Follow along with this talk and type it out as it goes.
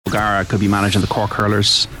O'Gara could be managing the Cork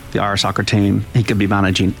Hurlers, the Irish soccer team. He could be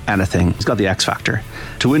managing anything. He's got the X factor.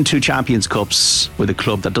 To win 2 Champions Cups with a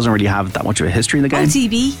club that doesn't really have that much of a history in the game.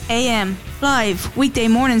 OTB AM, live weekday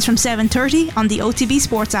mornings from 7:30 on the OTB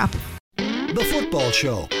Sports app. The Football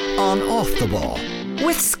Show on Off the Ball.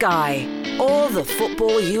 With Sky. All the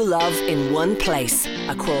football you love in one place.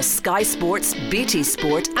 Across Sky Sports, BT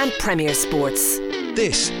Sport and Premier Sports.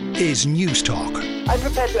 This is News Talk. I'm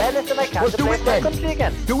prepared to do anything I can to play for my country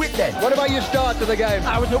again. Do it then. What about your start to the game?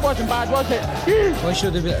 It wasn't bad, was it? Why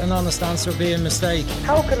should an honest answer be a mistake?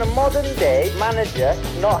 How can a modern day manager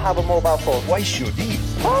not have a mobile phone? Why should he?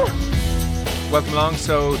 Oh. Welcome along.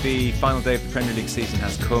 So the final day of the Premier League season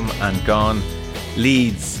has come and gone.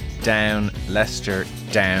 Leeds down, Leicester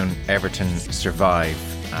down, Everton survive.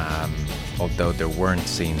 Although there weren't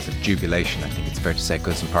scenes of jubilation, I think it's fair to say,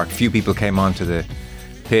 Goodison Park. Few people came onto the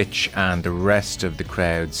pitch and the rest of the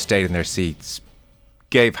crowd stayed in their seats,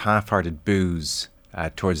 gave half-hearted boos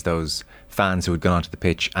towards those fans who had gone onto the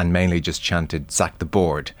pitch and mainly just chanted, "Sack the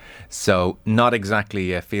board." So not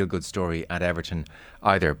exactly a feel-good story at Everton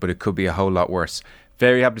either, but it could be a whole lot worse.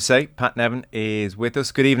 Very happy to say Pat Nevin is with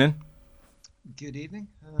us. Good evening. Good evening.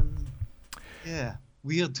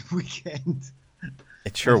 Weird weekend.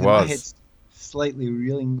 It sure was. Slightly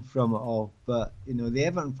reeling from it all, but the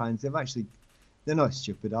Everton fans, they're not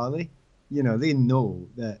stupid, are they? They know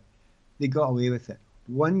that they got away with it.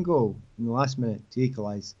 One goal in the last minute to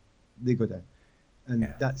equalise, they go down, and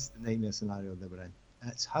that's the nightmare scenario they were in.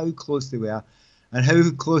 That's how close they were, and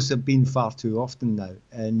how close they've been far too often now.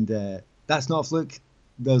 And that's not a fluke.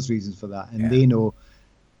 There's reasons for that, and they know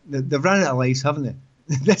they've run out of lives, haven't they?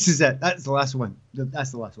 This is it. That's the last one.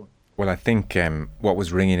 That's the last one. Well, I think what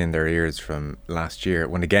was ringing in their ears from last year,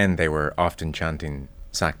 when again they were often chanting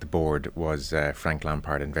 "sack the board," was Frank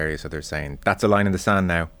Lampard and various others saying, "That's a line in the sand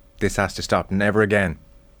now. This has to stop. Never again."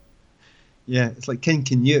 Yeah, it's like King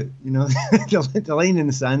Canute, the line in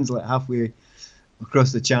the sand's like halfway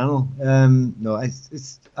across the channel.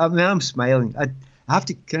 I'm smiling. Can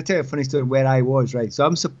I tell you a funny story where I was, right? So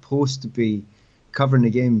I'm supposed to be covering the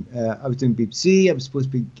game. I was doing BBC. I was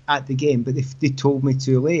supposed to be at the game, but they told me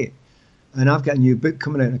too late. And I've got a new book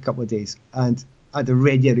coming out in a couple of days, and I'd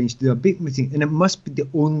already arranged to do a book meeting, and it must be the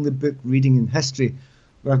only book reading in history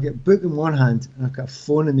where I've got a book in one hand and I've got a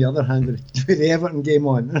phone in the other hand with the Everton game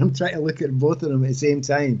on, and I'm trying to look at both of them at the same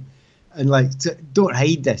time. And don't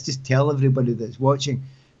hide this, just tell everybody that's watching.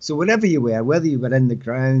 So wherever you were, whether you were in the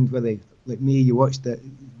ground, whether like me, you watched the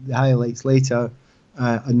highlights later,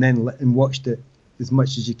 and watched it as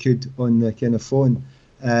much as you could on the kind of phone,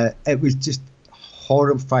 it was just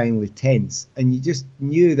horrifyingly tense, and you just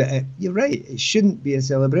knew that you're right, it shouldn't be a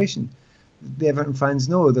celebration. The Everton fans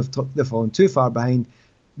know they've fallen too far behind.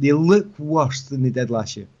 They look worse than they did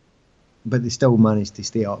last year, but they still managed to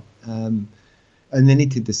stay up, and they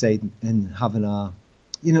need to decide in having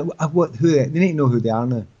they need to know who they are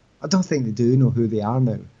now. I don't think they do know who they are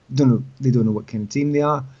now. They don't know what kind of team they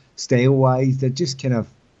are style wise. They're just kind of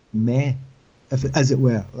meh, as it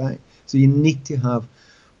were, right? So you need to have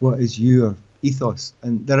what is your ethos,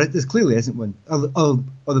 and there clearly isn't one.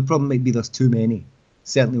 Or the problem might be there's too many,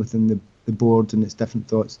 certainly within the board and its different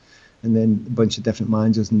thoughts, and then a bunch of different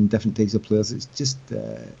managers and different types of players. It's just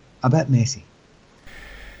a bit messy.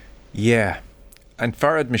 Yeah, and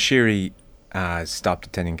Farhad Moshiri has stopped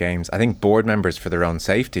attending games. I think board members, for their own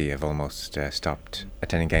safety, have almost stopped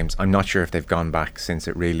attending games. I'm not sure if they've gone back since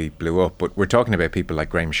it really blew up, but we're talking about people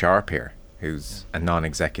like Graham Sharp here, who's a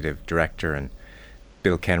non-executive director, and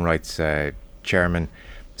Bill Kenwright's chairman.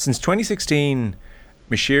 Since 2016,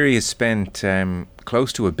 Moshiri has spent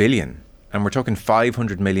close to $1 billion, and we're talking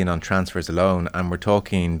 500 million on transfers alone, and we're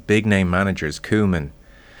talking big name managers: Koeman,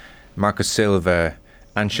 Marcos Silva,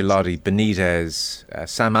 Ancelotti, Benitez,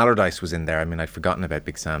 Sam Allardyce was in there. I mean, I'd forgotten about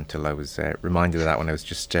Big Sam till I was reminded of that when I was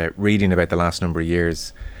just reading about the last number of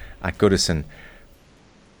years at Goodison.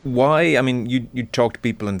 Why? I mean, you talk to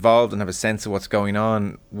people involved and have a sense of what's going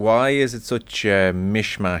on. Why is it such a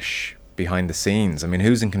mishmash behind the scenes? I mean,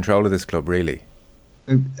 who's in control of this club, really?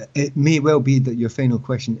 It may well be that your final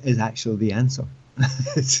question is actually the answer.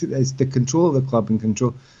 it's the control of the club and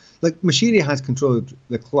control. Like, Moshiri has control of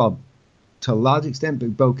the club to a large extent,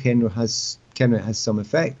 but Bill Kenwright has some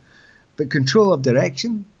effect. But control of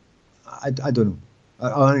direction, I don't know.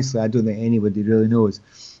 Honestly, I don't think anybody really knows.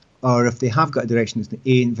 Or if they have got a direction, it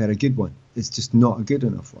ain't a very good one. It's just not a good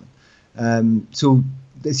enough one. So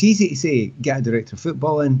it's easy to say, get a director of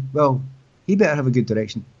football in. Well, he better have a good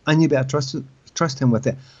direction, and you better trust him with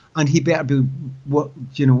it. And he better be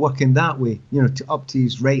working that way, up to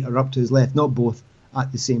his right or up to his left, not both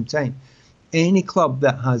at the same time. Any club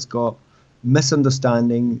that has got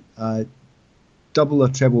misunderstanding, double or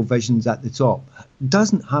treble visions at the top,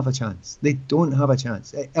 doesn't have a chance. They don't have a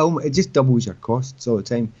chance. It just doubles your costs all the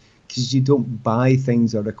time because you don't buy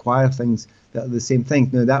things or require things that are the same thing.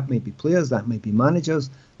 Now, that might be players, that might be managers,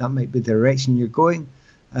 that might be the direction you're going.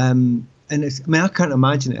 And I can't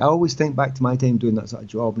imagine it. I always think back to my time doing that sort of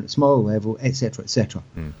job and at smaller level, etc., etc.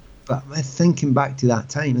 But I'm thinking back to that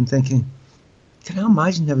time and thinking, can I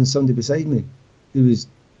imagine having somebody beside me who was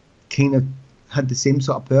kind of had the same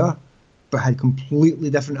sort of power, but had completely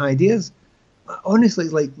different ideas? Honestly,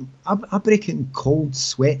 like I break in cold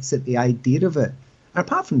sweats at the idea of it. And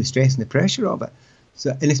apart from the stress and the pressure of it.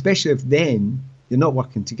 So, and especially if then you're not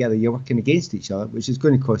working together, you're working against each other, which is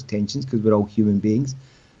going to cause tensions because we're all human beings.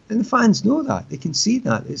 And the fans know that. They can see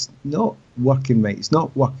that. It's not working right. It's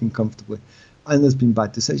not working comfortably. And there's been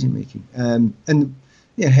bad decision making. And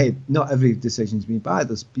yeah, hey, not every decision's been bad.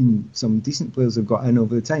 There's been some decent players who've got in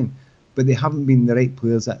over the time, but they haven't been the right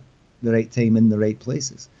players at the right time in the right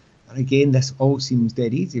places. And again, this all seems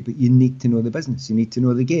dead easy, but you need to know the business. You need to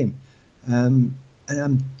know the game. And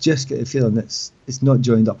I'm just getting the feeling it's not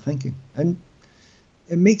joined up thinking. And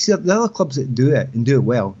it makes the other clubs that do it and do it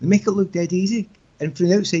well, they make it look dead easy. And from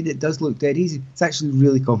the outside, it does look dead easy. It's actually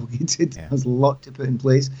really complicated. Yeah. There's a lot to put in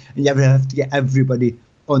place, and you have to get everybody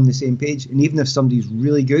on the same page. And even if somebody's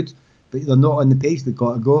really good, but they're not on the page, they've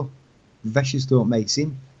got to go. Vicious though it might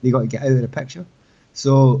seem, they got to get out of the picture.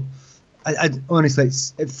 So, I honestly,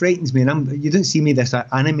 it frightens me. And you don't see me this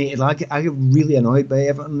animated. I get really annoyed by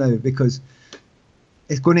Everton now because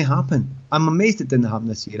it's going to happen. I'm amazed it didn't happen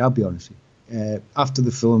this year. I'll be honest with you. After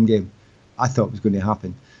the Fulham game, I thought it was going to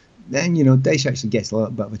happen. Then, Dyche actually gets a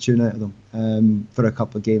little bit of a tune out of them for a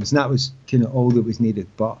couple of games. And that was kind of all that was needed.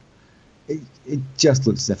 But it just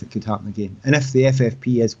looks as if it could happen again. And if the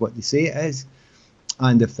FFP is what they say it is,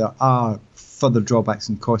 and if there are further drawbacks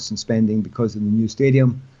in costs and spending because of the new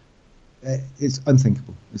stadium, it's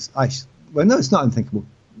unthinkable. It's not unthinkable.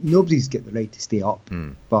 Nobody's got the right to stay up.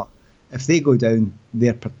 But if they go down,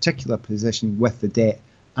 their particular position with the debt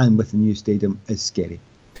and with the new stadium is scary.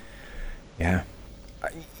 Yeah.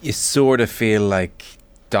 You sort of feel like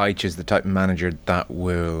Dyche is the type of manager that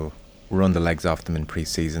will run the legs off them in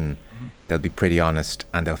pre-season. They'll be pretty honest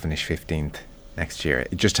and they'll finish 15th next year.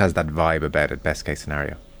 It just has that vibe about it, best case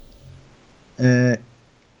scenario.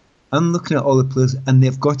 I'm looking at all the players and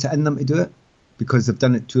they've got it in them to do it because they've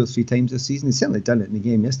done it 2 or 3 times this season. They've certainly done it in the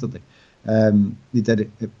game yesterday. They did it,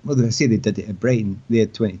 I say they did it at Brighton. They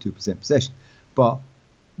had 22% possession. But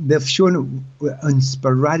they've shown it on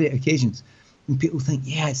sporadic occasions. And people think,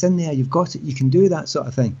 yeah, it's in there, you've got it, you can do that sort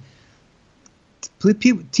of thing.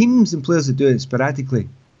 Teams and players that do it sporadically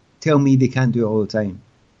tell me they can't do it all the time,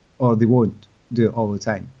 or they won't do it all the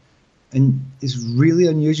time. And it's really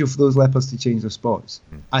unusual for those lepers to change their spots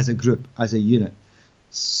as a group, as a unit.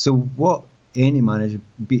 So what any manager,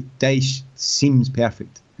 Dyche seems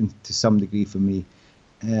perfect to some degree for me.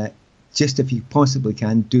 Just if you possibly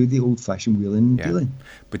can, do the old-fashioned wheeling and dealing.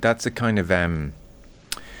 But that's a kind of...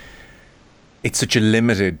 it's such a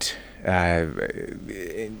limited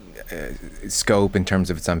scope in terms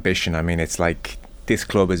of its ambition. I mean, it's like this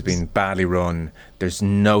club has been badly run. There's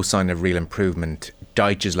no sign of real improvement.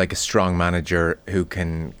 Dyche is like a strong manager who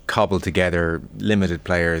can cobble together limited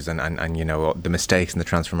players and the mistakes in the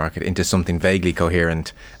transfer market into something vaguely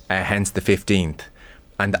coherent, hence the 15th.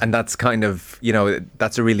 And that's kind of,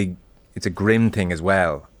 that's it's a grim thing as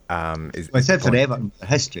well. I said for Everton,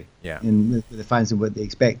 history, and the fans and what they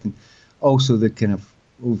expect. And also the kind of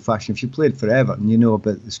old-fashioned, if you played for Everton, you know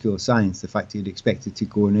about the School of Science, the fact that you'd expected to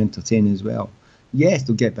go and entertain as well. Yes,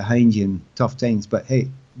 they'll get behind you in tough times, but hey,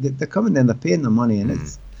 they're coming in, they're paying their money, and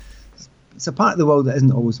it's a part of the world that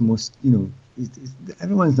isn't always the most,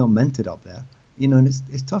 everyone's not minted up there, and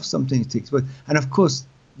it's tough sometimes to exploit. And of course,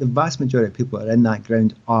 the vast majority of people that are in that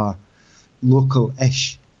ground are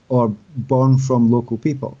local-ish or born from local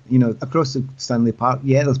people. Across the Stanley Park,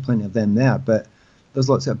 there's plenty of them there, but there's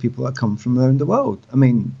lots of people that come from around the world. I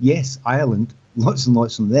mean, yes, Ireland, lots and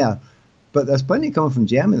lots from there, but there's plenty coming from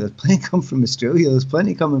Germany, there's plenty coming from Australia, there's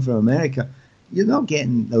plenty coming from America. You're not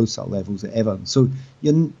getting those sort of levels at Everton. So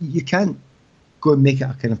you can't go and make it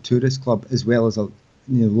a kind of tourist club as well as a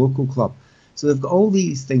local club. So they've got all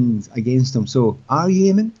these things against them. So are you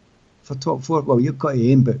aiming for top 4? Well, you've got to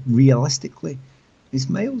aim, but realistically, it's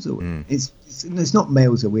miles away. It's not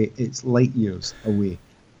miles away, it's light years away.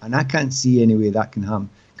 And I can't see any way that can happen.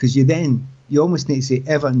 Because you almost need to say,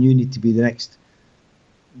 Everton, you need to be the next,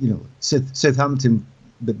 Southampton,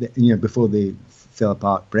 but before they fell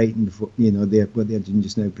apart, Brighton, before, what they're doing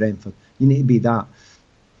just now, Brentford. You need to be that.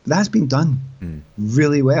 But that's been done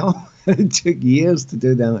really well. It took years to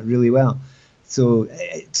do that really well. So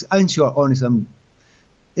I'm sure, honestly,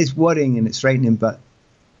 it's worrying and it's frightening, but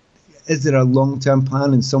is there a long-term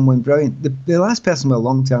plan and someone brilliant? The last person with a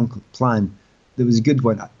long-term plan that was a good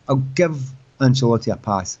one, I'll give Ancelotti a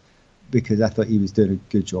pass because I thought he was doing a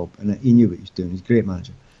good job and he knew what he was doing. He's a great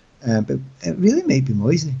manager. But it really might be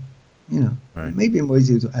Moisey, Right. Maybe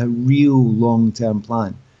Moisey was a real long-term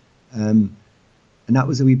plan. And that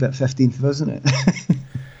was a wee bit 15th, wasn't it?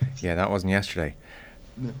 Yeah, that wasn't yesterday.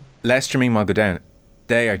 No. Leicester, meanwhile, go down.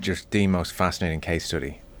 They are just the most fascinating case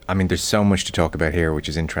study. I mean, there's so much to talk about here, which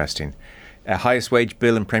is interesting. Highest wage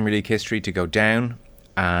bill in Premier League history to go down.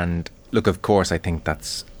 And look, of course, I think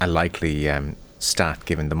that's a likely stat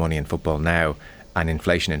given the money in football now and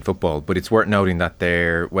inflation in football. But it's worth noting that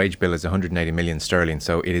their wage bill is 180 million sterling.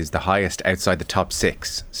 So it is the highest outside the top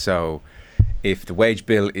six. So if the wage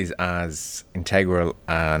bill is as integral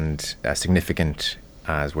and significant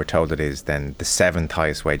as we're told it is, then the seventh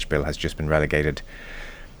highest wage bill has just been relegated.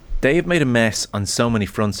 They have made a mess on so many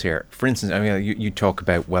fronts here. For instance, I mean, you talk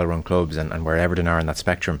about well-run clubs and where Everton are in that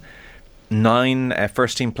spectrum. 9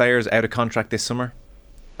 first-team players out of contract this summer.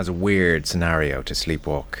 That's a weird scenario to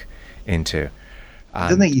sleepwalk into. I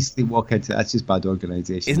don't think you sleepwalk into. That's just bad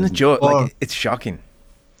organisation. Isn't it? It's shocking.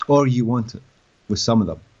 Or you want it with some of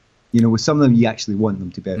them. With some of them you actually want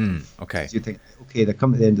them to be out. Okay. So you think, okay, they're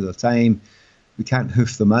coming at the end of their time. We can't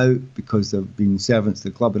hoof them out because they've been servants to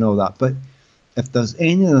the club and all that. But if there's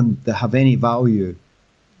any of them that have any value,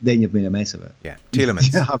 then you've made a mess of it. Yeah,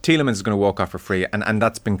 Tielemans is going to walk off for free, and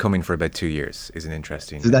that's been coming for about 2 years. Is an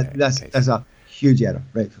interesting. So that's a huge error,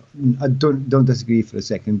 right? I don't disagree for a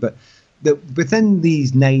second, but within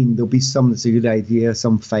these 9, there'll be some that's a good idea,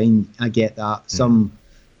 some fine. I get that. Some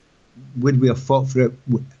would we have fought for it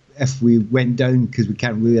if we went down because we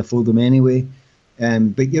can't really afford them anyway.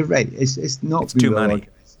 But you're right. It's not. It's too many.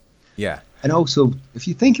 Yeah. And also, if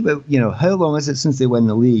you think about, how long is it since they won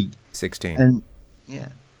the league? 16.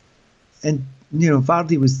 And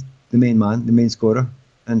Vardy was the main man, the main scorer.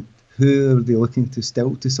 And who are they looking to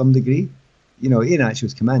still to some degree? Ian actually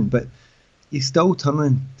was come in, but you're still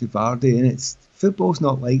turning to Vardy, and football's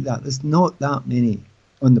not like that. There's not that many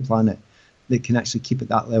on the planet that can actually keep at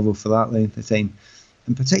that level for that length of time.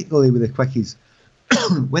 And particularly with the quickies,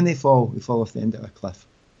 when they fall off the end of a cliff.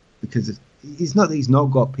 Because it's not that he's not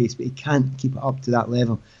got pace, but he can't keep it up to that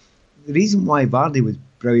level. The reason why Vardy was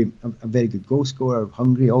brilliant, a very good goal scorer,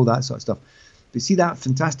 hungry, all that sort of stuff. But see that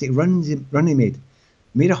fantastic run he made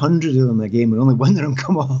 100 of them in a game and only one of them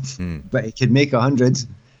come off. But he could make 100,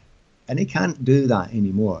 and he can't do that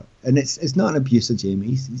anymore. And it's not an abuse of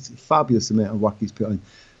Jamie. It's a fabulous amount of work he's put on.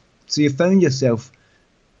 So you found yourself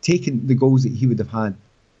taking the goals that he would have had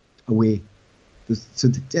away. So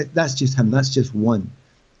that's just him. That's just one.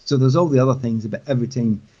 So there's all the other things about every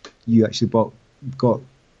time you actually got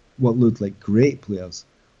what looked like great players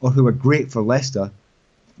or who were great for Leicester.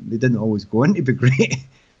 They didn't always go on to be great.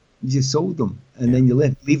 You just sold them, and then you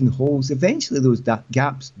leaving holes. Eventually, those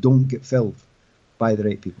gaps don't get filled by the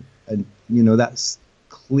right people, and that's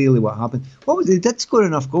clearly what happened. They did score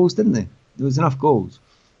enough goals, didn't they? There was enough goals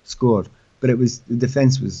scored, but the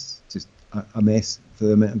defence was just a mess for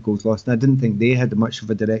the amount of goals lost. And I didn't think they had much of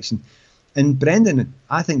a direction. And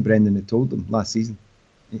I think Brendan had told them last season.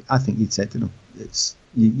 I think he'd said to them,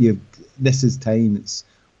 "This is time. It's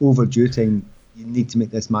overdue time. You need to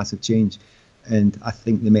make this massive change." And I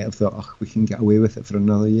think they might have thought, we can get away with it for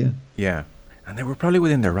another year. Yeah, and they were probably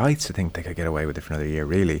within their rights to think they could get away with it for another year.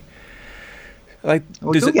 Really,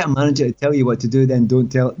 don't get a manager to tell you what to do, then don't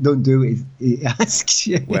do what he asks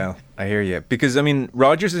you. Well, I hear you, because I mean,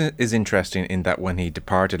 Rodgers is interesting in that when he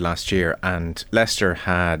departed last year, and Leicester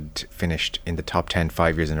had finished in the top 10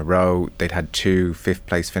 5 years in a row. They'd had 2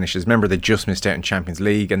 fifth-place finishes. Remember, they just missed out in Champions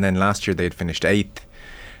League, and then last year they had finished 8th.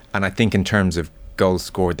 And I think in terms of goals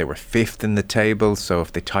scored, they were 5th in the table. So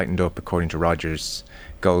if they tightened up according to Rodgers,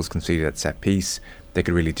 goals conceded at set piece, they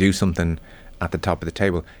could really do something at the top of the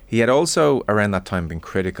table. He had also around that time been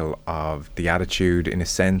critical of the attitude, in a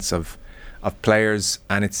sense, of players,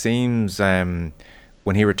 and it seems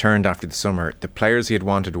when he returned after the summer, the players he had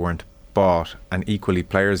wanted weren't bought, and equally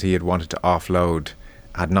players he had wanted to offload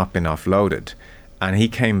had not been offloaded. And he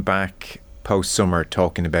came back post-summer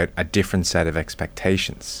talking about a different set of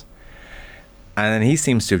expectations. And he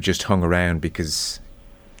seems to have just hung around because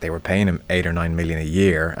they were paying him 8 or 9 million a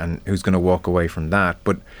year, and who's going to walk away from that?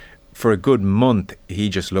 But for a good month, he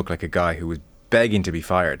just looked like a guy who was begging to be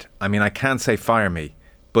fired. I mean, I can't say fire me,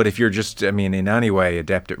 but if you're just, in any way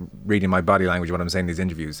adept at reading my body language, what I'm saying in these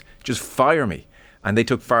interviews, just fire me. And they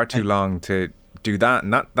took far too long to do that,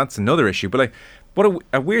 and that's another issue. But what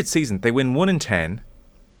a weird season. They win 1 in 10.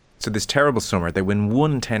 So this terrible summer, they win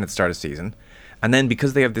 1 in 10 at the start of the season. And then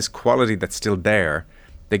because they have this quality that's still there,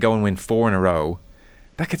 they go and win 4 in a row.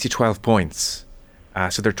 That gets you 12 points.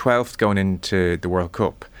 So they're 12th going into the World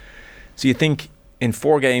Cup. So you think in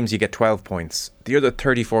 4 games you get 12 points. The other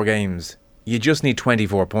 34 games, you just need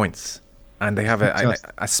 24 points. And they have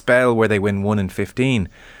a spell where they win 1 in 15.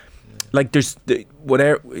 Like there's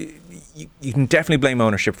whatever, you can definitely blame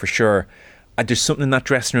ownership for sure. There's something in that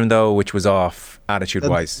dressing room though which was off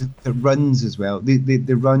attitude-wise. The runs as well.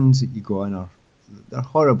 The runs that you go on they're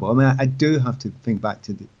horrible. I mean, I do have to think back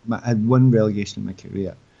to I had 1 relegation in my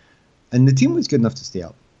career, and the team was good enough to stay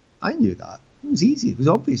up. I knew that. It was easy. It was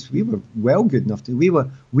obvious. We were well good enough to.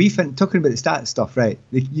 Talking about the stats stuff, right?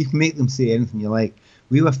 You can make them say anything you like.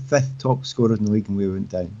 We were 5th top scorers in the league and we went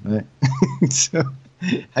down, right? So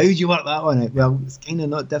how do you work that one out? Well, it's kind of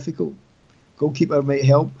not difficult. Goalkeeper might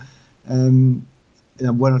help, and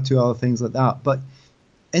 1 or 2 other things like that. But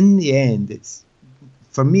in the end, it's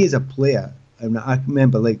for me as a player. And I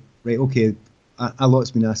remember, like, right, okay, a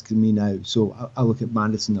lot's been asking me now, so I look at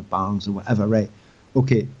Madison or Barnes or whatever, right?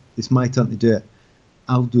 Okay, it's my turn to do it.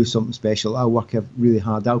 I'll do something special. I'll work really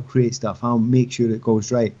hard. I'll create stuff. I'll make sure it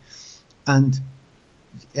goes right. And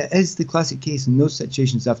it is the classic case in those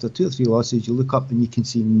situations. After 2 or 3 losses, you look up and you can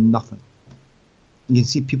see nothing. You can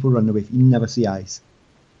see people run away. You never see eyes.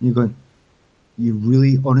 And you're going, you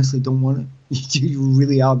really honestly don't want it? You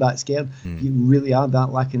really are that scared? You really are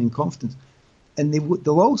that lacking in confidence? And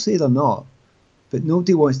they'll all say they're not, but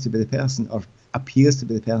nobody wants to be the person, or appears to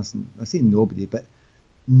be the person. I say nobody, but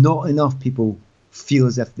not enough people feel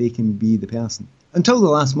as if they can be the person. Until the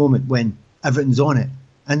last moment when everything's on it,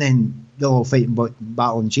 and then they'll all fight and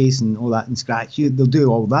battle and chase and all that and scratch you. They'll do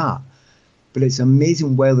all that. But it's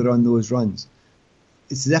amazing while they're on those runs.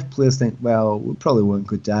 It's as if players think, well, we probably won't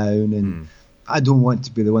go down, and I don't want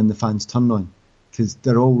to be the one the fans turn on, because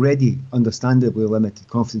they're already understandably limited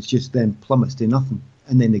confidence, just then plummets to nothing,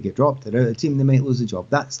 and then they get dropped. They're out of the team, they might lose the job.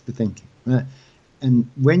 That's the thinking, right? And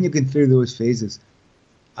when you're going through those phases,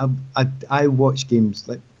 I watch games,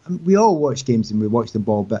 like we all watch games and we watch the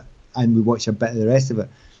ball bit and we watch a bit of the rest of it.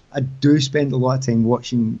 I do spend a lot of time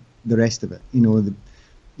watching the rest of it, you know,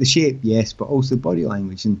 the shape, yes, but also body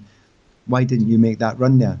language. And why didn't you make that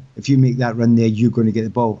run there? If you make that run there, you're going to get the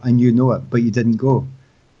ball, and you know it, but you didn't go.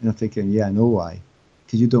 And I'm thinking, yeah, I know why.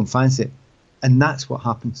 Because you don't fancy it. And that's what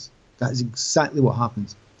happens. That is exactly what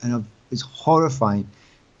happens. And it's horrifying,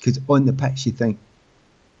 because on the pitch you think,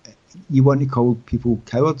 you want to call people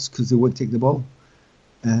cowards because they won't take the ball.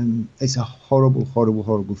 It's a horrible, horrible,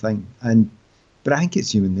 horrible thing. But I think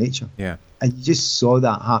it's human nature. Yeah. And you just saw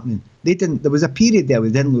that happening. There was a period there where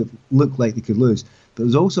they didn't look like they could lose. But there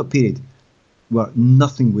was also a period where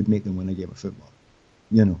nothing would make them win a game of football.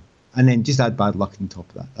 You know. And then just add bad luck on top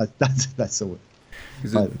of that. That's all.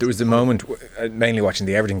 There was a moment, mainly watching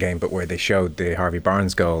the Everton game, but where they showed the Harvey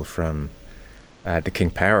Barnes goal from the King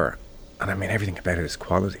Power. And I mean, everything about it is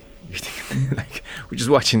quality. Like, we're just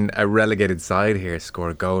watching a relegated side here score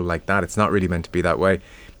a goal like that. It's not really meant to be that way.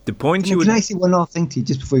 The point Can I say one other thing to you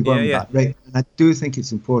just before you go on that? Right. And I do think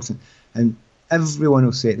it's important. And everyone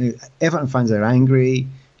will say it. Now, Everton fans are angry,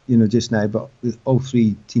 you know, just now, but all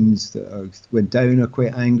 3 teams that went down are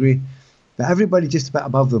quite angry. But everybody just a bit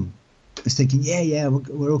above them is thinking, yeah,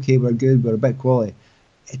 we're okay, we're good, we're a bit quality.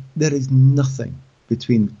 There is nothing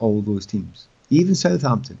between all those teams. Even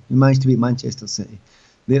Southampton, who managed to beat Manchester City,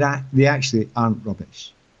 they actually aren't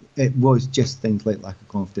rubbish. It was just things like lack of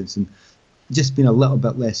confidence and just being a little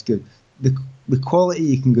bit less good. The quality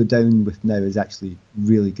you can go down with now is actually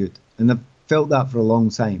really good. And I've felt that for a long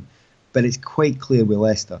time. But it's quite clear with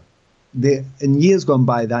Leicester. In years gone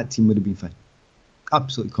by, that team would have been fine.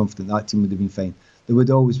 Absolutely confident that team would have been fine. There would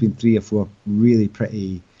have always been 3 or 4 really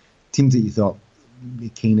pretty teams that you thought they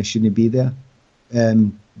kind of shouldn't be there.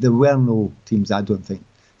 There were no teams, I don't think.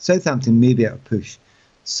 Southampton maybe at a push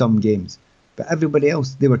some games. But everybody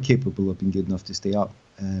else, they were capable of being good enough to stay up.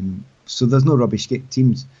 So there's no rubbish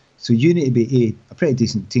teams. So you need to be a pretty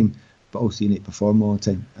decent team, but also you need to perform all the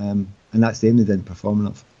time. And that's them, they didn't perform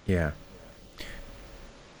enough. Yeah.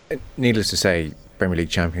 Needless to say, Premier League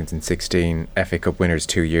champions in 16, FA Cup winners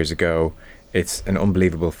 2 years ago. It's an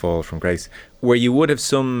unbelievable fall from grace. Where you would have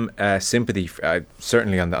some sympathy,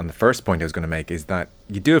 certainly on the first point I was going to make, is that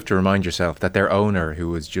you do have to remind yourself that their owner, who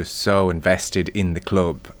was just so invested in the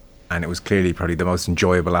club, and it was clearly probably the most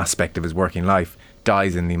enjoyable aspect of his working life,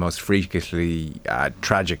 dies in the most freakishly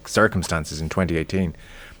tragic circumstances in 2018.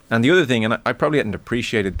 And the other thing, and I probably hadn't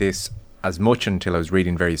appreciated this as much until I was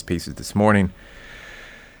reading various pieces this morning,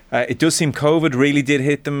 it does seem COVID really did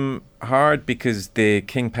hit them hard, because the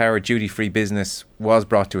King Power duty-free business was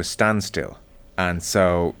brought to a standstill. And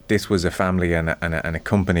so this was a family and a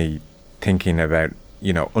company thinking about,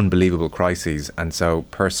 unbelievable crises, and so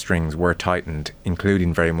purse strings were tightened,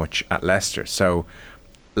 including very much at Leicester. So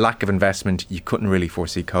lack of investment, you couldn't really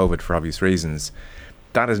foresee COVID for obvious reasons.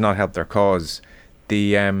 That has not helped their cause.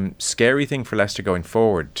 The scary thing for Leicester going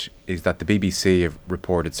forward is that the BBC have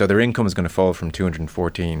reported, so their income is going to fall from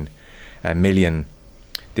 214 million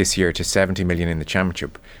this year to 70 million in the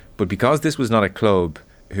Championship. But because this was not a club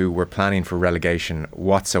who were planning for relegation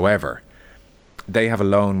whatsoever, they have a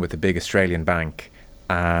loan with a big Australian bank,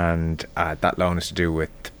 and that loan is to do with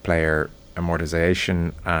player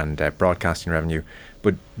amortisation and broadcasting revenue.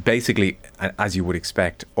 But basically, as you would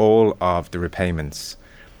expect, all of the repayments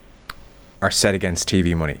are set against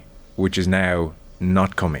TV money, which is now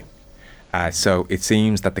not coming. So it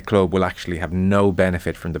seems that the club will actually have no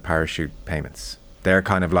benefit from the parachute payments. They're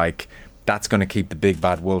kind of like, that's going to keep the big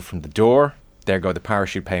bad wolf from the door. There go the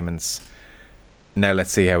parachute payments. Now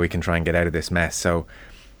let's see how we can try and get out of this mess. So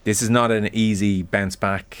this is not an easy bounce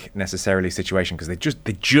back necessarily situation, because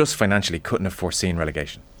they just financially couldn't have foreseen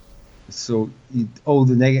relegation. So all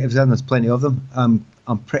the negatives, and there's plenty of them.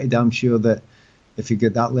 I'm pretty damn sure that if you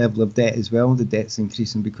get that level of debt as well, the debt's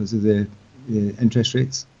increasing because of the interest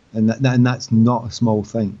rates, and that's not a small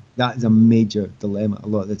thing. That is a major dilemma a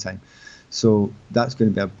lot of the time. So that's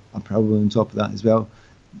going to be a problem on top of that as well.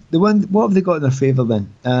 What have they got in their favour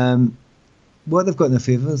then? What they've got in their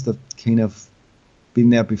favour is they've kind of been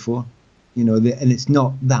there before, and it's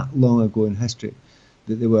not that long ago in history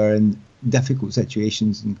that they were in difficult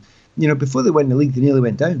situations. And before they won the league, they nearly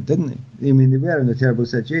went down, didn't they? I mean, they were in a terrible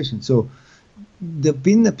situation. So they've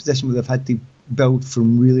been in a position where they've had to build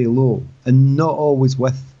from really low, and not always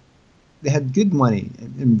they had good money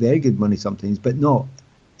and very good money sometimes, but not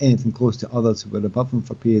anything close to others who were above them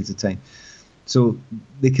for periods of time. So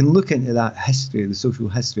they can look into that history, the social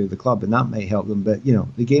history of the club, and that might help them. But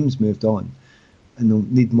the game's moved on, and they'll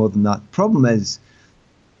need more than that. Problem is,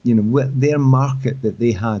 their market that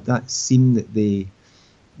they had, that seemed that they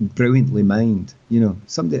brilliantly mined.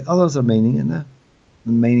 Others are mining it now,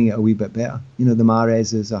 and mining it a wee bit better. The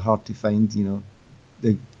Mahrezes are hard to find.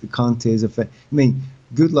 The Kantes are. I mean,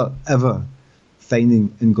 good luck ever finding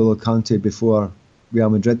N'Golo Kante before Real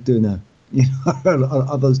Madrid do now. Or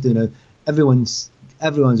others do now. Everyone's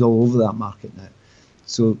all over that market now,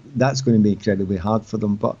 so that's going to be incredibly hard for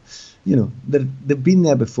them. But they've been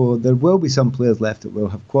there before. There will be some players left that will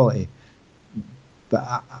have quality,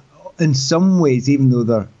 but in some ways, even though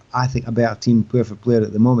they're, I think, a better team, perfect player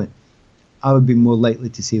at the moment, I would be more likely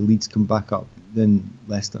to see Leeds come back up than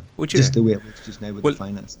Leicester. Just the way it looks just now with the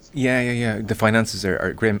finances. Yeah. The finances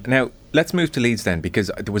are grim. Now, let's move to Leeds then,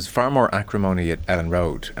 because there was far more acrimony at Ellen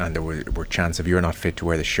Road, and there were chants of you're not fit to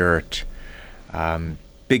wear the shirt.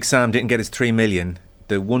 Big Sam didn't get his 3 million.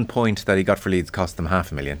 The 1 point that he got for Leeds cost them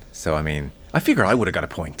 $500,000. So, I mean, I figure I would have got a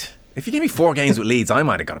point. If you gave me 4 games with Leeds, I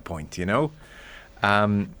might have got a point,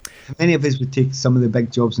 Many of us would take some of the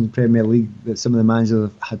big jobs in the Premier League that some of the managers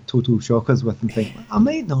have had total shockers with and think, I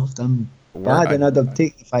might not have done bad, and I'd have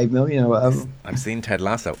taken 5 million or whatever. I've seen Ted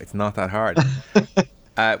Lasso. It's not that hard.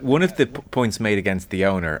 One of the points made against the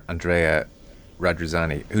owner, Andrea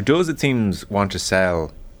Radrizzani, who does, it seems, want to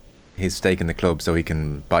sell his stake in the club so he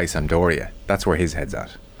can buy Sampdoria. That's where his head's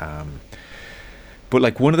at.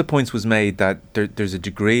 But one of the points was made that there's a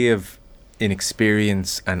degree of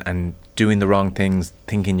inexperience and doing the wrong things,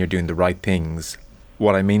 thinking you're doing the right things.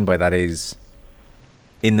 What I mean by that is,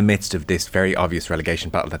 in the midst of this very obvious relegation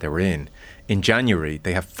battle that they were in January,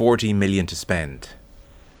 they have 40 million to spend.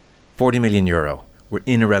 40 million euro. We're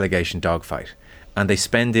in a relegation dogfight. And they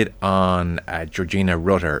spend it on Georgina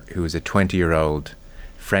Rutter, who is a 20-year-old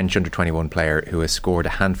French under-21 player who has scored a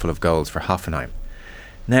handful of goals for Hoffenheim.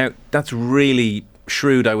 Now, that's really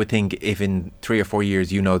shrewd, I would think, if in 3 or 4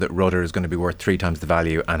 years you know that Rutter is going to be worth 3 times the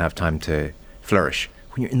value and have time to flourish.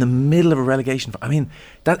 When you're in the middle of a relegation, I mean,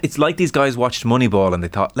 it's like these guys watched Moneyball and they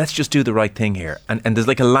thought, let's just do the right thing here. And there's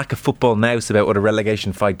a lack of football nous about what a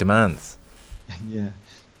relegation fight demands. Yeah.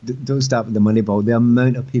 Don't start with the Moneyball. The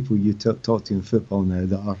amount of people you talk to in football now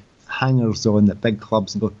that are hangers on at big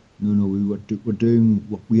clubs and go, no, we're doing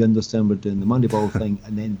what we understand we're doing, the Moneyball thing,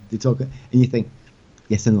 and then they talk, and you think,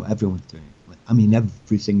 yes, I know everyone's doing it. I mean,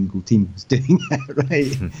 every single team is doing it,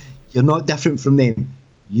 right? You're not different from them.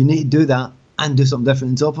 You need to do that and do something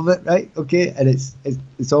different on top of it, right? Okay, and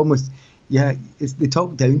it's almost, they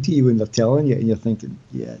talk down to you when they're telling you, and you're thinking,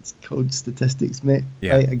 it's called statistics, mate.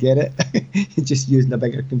 Yeah. Right, I get it. You're just using a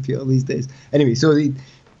bigger computer these days. Anyway, so they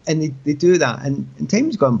do that, and in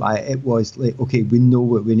times gone by, it was like, okay, we know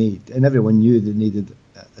what we need, and everyone knew they needed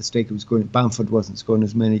a striker. Was going. Bamford wasn't scoring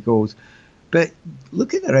as many goals, but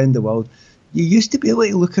looking around the world, you used to be able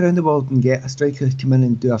to look around the world and get a striker to come in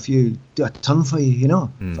and do a ton for you,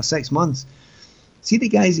 for 6 months. See the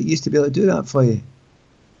guys that used to be able to do that for you,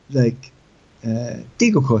 like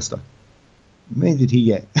Diego Costa. When did he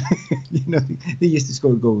get? They used to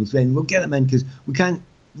score goals. Then we'll get them in because we can't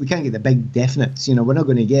get the big definites. We're not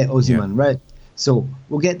going to get Osimhen, right? So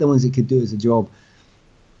we'll get the ones that could do as a job.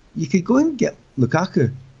 You could go and get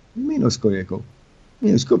Lukaku. He may not score you a goal.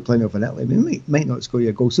 He scored plenty of Italy. He might not score you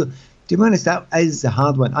a goal. So to be honest, that is the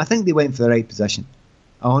hard one. I think they went for the right position.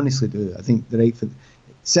 I honestly do. I think the right for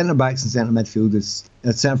centre backs and centre midfielders,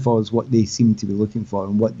 centre forwards, what they seem to be looking for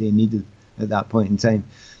and what they needed at that point in time.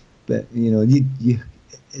 But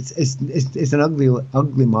it's an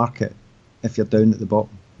ugly market if you're down at the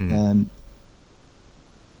bottom.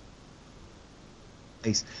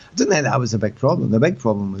 I don't think that was a big problem. The big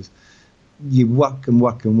problem was you work and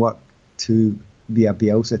work and work to be a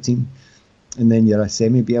Bielsa team, and then you're a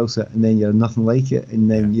semi-Bielsa, and then you're nothing like it, and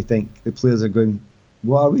then you think the players are going,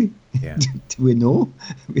 what are we? Yeah. Do we know?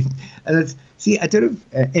 And I don't know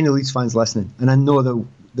if any Leeds fans listening, and I know that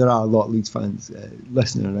there are a lot of Leeds fans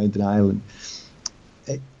listening around in Ireland.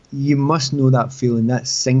 You must know that feeling, that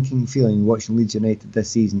sinking feeling watching Leeds United this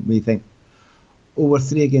season, where you think, we're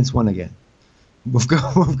 3 against 1 again. We've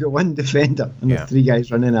got one defender and there's 3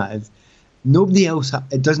 guys running at us. Nobody else.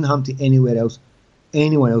 It doesn't happen to anyone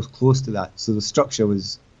else close to that. So the structure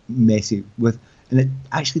was messy and it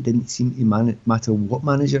actually didn't seem to matter what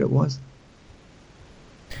manager it was.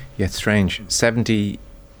 Yeah, it's strange. 78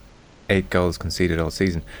 goals conceded all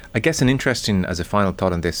season. I guess an interesting, as a final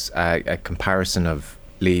thought on this, a comparison of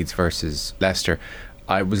Leeds versus Leicester.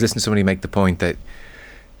 I was listening to somebody make the point that,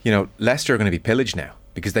 Leicester are going to be pillaged now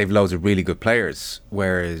because they've loads of really good players,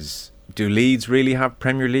 whereas do Leeds really have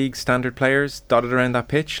Premier League standard players dotted around that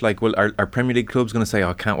pitch? Like, are Premier League clubs going to say,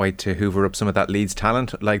 I can't wait to hoover up some of that Leeds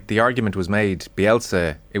talent? Like, the argument was made,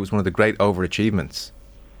 Bielsa, it was one of the great overachievements.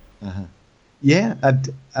 Yeah,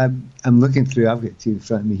 I'm looking through, I've got 2 in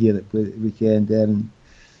front of me here that play the weekend there, and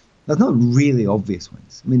there's not really obvious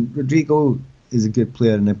ones. I mean, Rodrigo is a good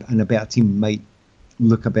player, and a better team might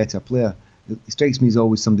look a better player. It strikes me as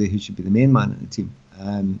always somebody who should be the main man in the team.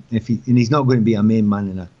 And he's not going to be a main man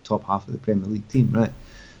in a top half of the Premier League team, right?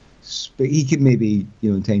 But he could maybe,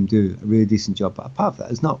 in time, do a really decent job. But apart from that,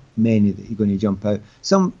 there's not many that you're going to jump out.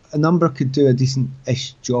 A number could do a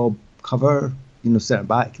decent-ish job, cover, centre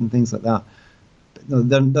back and things like that. But no,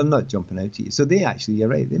 they're not jumping out at you. So you're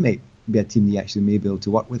right, they might be a team that you actually may be able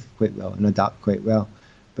to work with quite well and adapt quite well.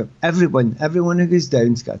 But everyone who goes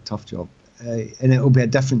down's got a tough job, and it'll be a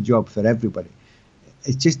different job for everybody.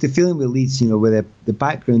 It's just the feeling with Leeds, with the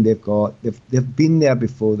background they've got. They've been there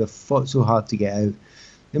before. They've fought so hard to get out.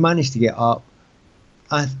 They managed to get up.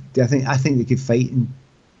 I think they could fight and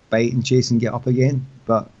bite and chase and get up again.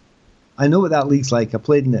 But I know what that league's like. I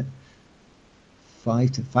played in it 4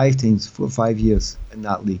 or 5 years in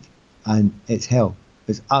that league, and it's hell.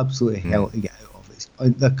 It's absolutely hell to get out of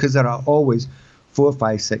it, because there are always 4,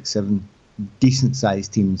 5, 6, 7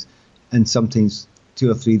 decent-sized teams, and sometimes 2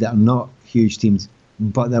 or 3 that are not huge teams,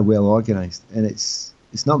 but they're well organised, and it's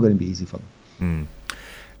not going to be easy for them.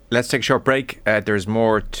 Let's take a short break. There's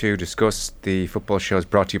more to discuss. The football show is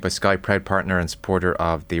brought to you by Sky, proud partner and supporter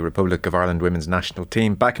of the Republic of Ireland women's national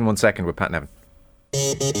team. Back in 1 second with Pat Nevin.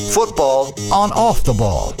 Football on Off the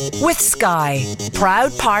Ball. With Sky,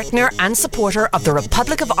 proud partner and supporter of the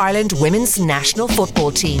Republic of Ireland women's national football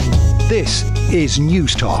team. This is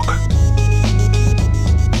News Talk.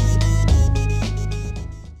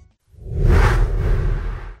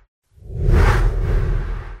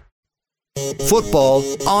 Football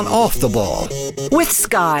on Off the Ball. With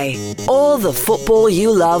Sky, all the football you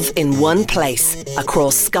love in one place.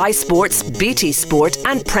 Across Sky Sports, BT Sport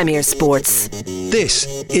and Premier Sports.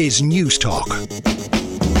 This is News Talk.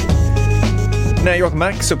 Now you're welcome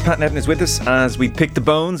back. So Pat Nevin is with us as we pick the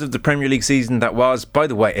bones of the Premier League season that was. By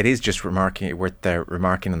the way, it is just remarking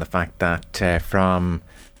on the fact that from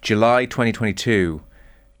July 2022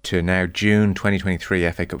 to now June 2023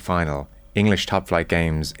 FA Cup final, English top flight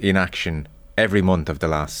games in action every month of the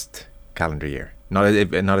last calendar year. Not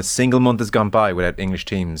a single month has gone by without English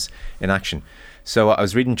teams in action. So I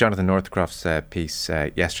was reading Jonathan Northcroft's piece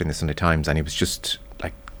yesterday in the Sunday Times, and he was just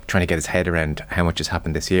like trying to get his head around how much has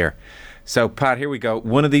happened this year. So Pat, here we go.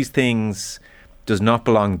 One of these things does not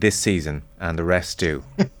belong this season, and the rest do.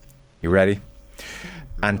 You ready?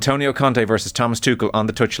 Antonio Conte versus Thomas Tuchel on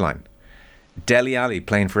the touchline. Dele Alli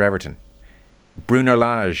playing for Everton. Bruno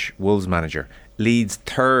Lage, Wolves manager. Leeds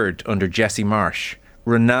third under Jesse Marsh.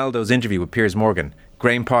 Ronaldo's interview with Piers Morgan.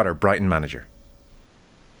 Graham Potter, Brighton manager.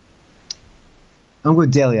 I'm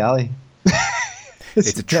with Dele Alli.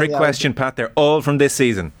 It's a trick question, Pat. They're all from this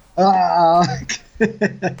season.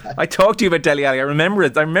 I talked to you about Dele Alli. I remember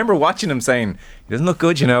it. I remember watching him saying he doesn't look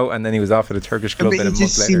good, and then he was off at a Turkish club. But it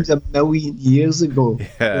just seems a million years ago.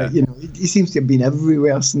 Yeah. He seems to have been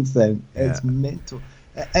everywhere since then. It's mental.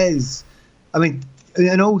 It is. I mean,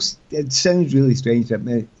 and also it sounds really strange that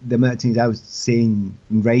the amount of times I was saying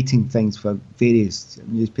and writing things for various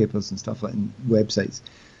newspapers and stuff like and websites,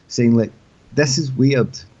 saying like, this is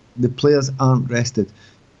weird. The players aren't rested.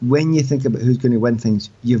 When you think about who's going to win things,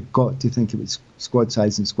 you've got to think about squad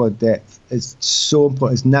size and squad depth. It's so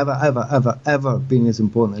important. It's never, ever, ever, ever been as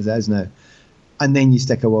important as it is now. And then you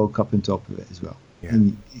stick a World Cup on top of it as well. Yeah.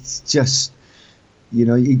 And it's just,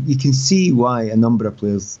 you can see why a number of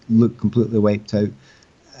players look completely wiped out.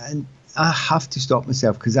 And I have to stop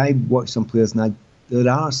myself because I watch some players and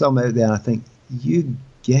there are some out there and I think, you're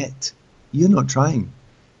not trying.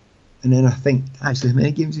 And then I think, actually, how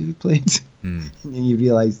many games have you played? And then you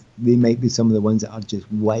realise they might be some of the ones that are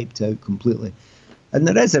just wiped out completely. And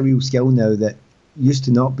there is a real skill now that used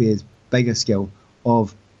to not be as big a skill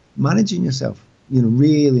of managing yourself.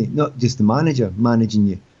 Really, not just the manager managing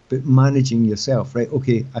you, but managing yourself, right?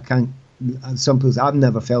 Okay, I can't, some players, I've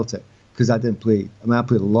never felt it because I didn't play. I mean, I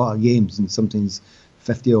played a lot of games and sometimes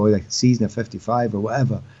 50 or a season of 55 or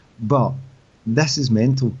whatever. But this is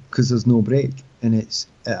mental because there's no break and it's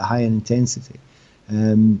at a higher intensity.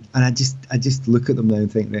 And I just look at them now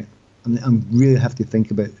and think that I really have to think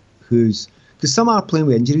about because some are playing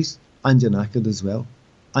with injuries and you're knackered as well,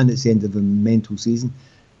 and it's the end of the mental season.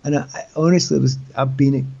 And I honestly, I've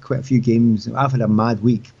been at quite a few games. I've had a mad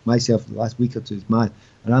week myself. The last week or two is mad,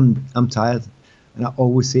 and I'm tired. And I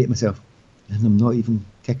always say to myself, and I'm not even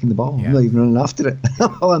kicking the ball. Yeah. I'm not even running after it.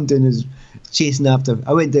 All I'm doing is chasing after.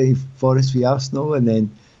 I went down to Forest for Arsenal and then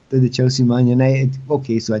did the Chelsea Man United.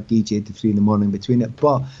 Okay, so I DJ'd to 3 a.m. between it.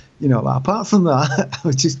 But, apart from that, I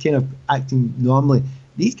was just kind of acting normally.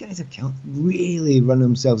 These guys have really run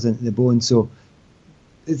themselves into the bone. So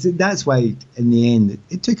that's why, in the end,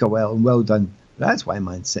 it took a while and well done. But that's why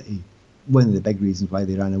Man City, one of the big reasons why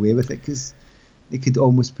they ran away with it, because they could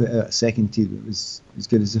almost put out a second team that was as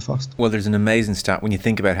good as the first. Well, there's an amazing stat. When you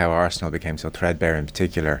think about how Arsenal became so threadbare in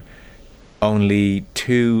particular, only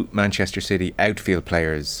 2 Manchester City outfield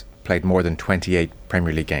players played more than 28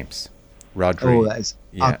 Premier League games. Rodri. Oh, that is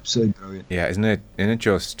absolutely brilliant. Yeah, isn't it?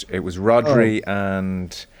 It was Rodri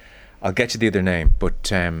and I'll get you the other name,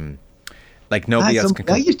 but nobody else can.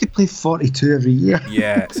 I used to play 42 every year.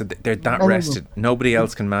 Yeah, so they're that rested. Nobody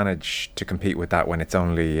else can manage to compete with that when it's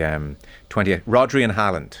only 28. Rodri and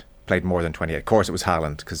Haaland played more than 28. Of course, it was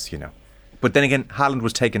Haaland because But then again, Haaland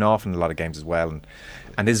was taken off in a lot of games as well,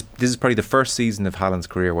 and this is probably the first season of Haaland's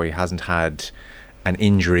career where he hasn't had an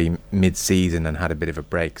injury mid-season and had a bit of a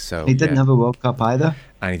break. So he didn't have a World Cup either,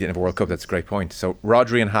 and he didn't have a World Cup. That's a great point. So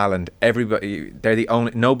Rodri and Haaland, they're the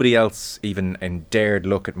only. Nobody else even dared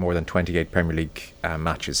look at more than 28 Premier League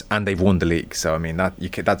matches, and they've won the league. So I mean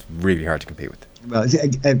that's really hard to compete with. Well,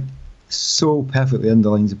 it so perfectly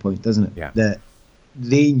underlines the point, doesn't it? Yeah. That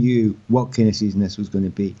they knew what kind of season this was going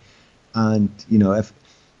to be, and if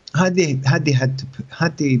had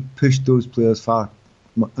they pushed those players far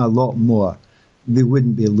a lot more, they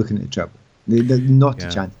wouldn't be looking at a trip. They're not a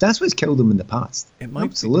chance. That's what's killed them in the past.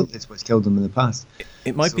 Absolutely, it's what's killed them in the past.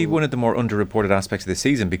 It might be one of the more underreported aspects of the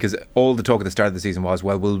season because all the talk at the start of the season was,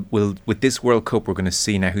 well, we'll with this World Cup we're going to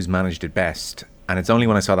see now who's managed it best. And it's only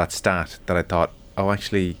when I saw that stat that I thought, oh,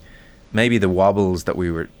 actually, maybe the wobbles that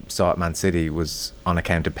we saw at Man City was on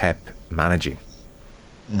account of Pep managing.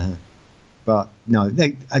 Uh-huh. But no,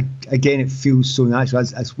 again, it feels so natural.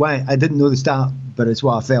 That's why I didn't know the stat, but it's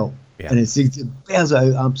what I felt. Yeah. And it bears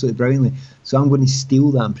out absolutely brilliantly. So I'm going to steal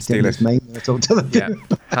that and pretend it's mine when I talk to them. Yeah.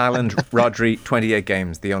 Haaland, Rodri, 28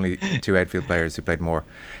 games, the only 2 outfield players who played more.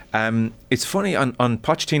 It's funny, on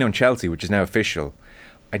Pochettino and Chelsea, which is now official,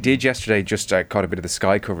 I did yesterday just caught a bit of the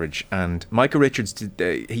Sky coverage, and Micah Richards,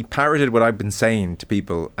 he parroted what I've been saying to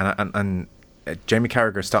people, and Jamie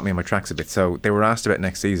Carragher stopped me in my tracks a bit. So they were asked about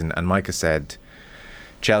next season, and Micah said,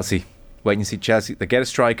 Chelsea, wait and see Chelsea, they get a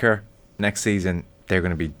striker next season, they're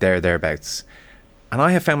going to be thereabouts. And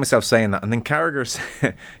I have found myself saying that, and then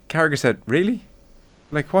Carragher said, really?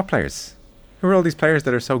 Like, what players? Who are all these players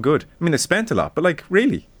that are so good? I mean, they spent a lot, but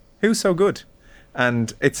really? Who's so good?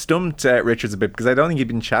 And it stumped Richards a bit because I don't think he'd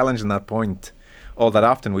been challenged on that point all that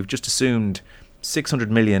often. We've just assumed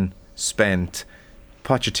 600 million spent,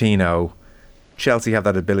 Pochettino, Chelsea have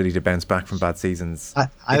that ability to bounce back from bad seasons.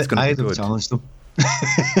 I would challenge them.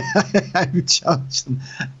 I would challenge them.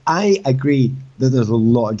 I agree that there's a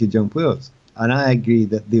lot of good young players, and I agree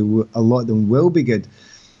that a lot of them will be good.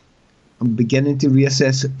 I'm beginning to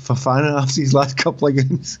reassess Fofana after these last couple of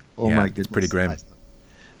games. Oh my goodness, it's pretty grim.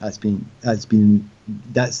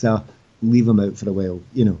 That's a leave him out for a while,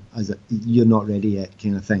 you're not ready yet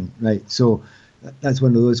kind of thing, right? So that's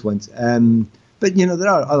one of those ones. But there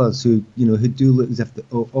are others who do look as if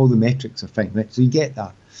all the metrics are fine, right? So you get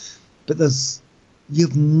that, but you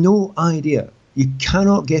have no idea. You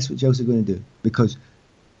cannot guess what Chelsea are going to do because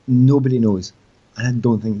nobody knows, and I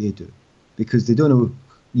don't think they do, because they don't know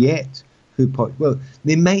yet who Poch. Well,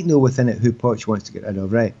 they might know within it who Poch wants to get rid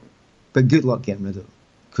of, right? But good luck getting rid of them,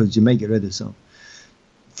 because you might get rid of some.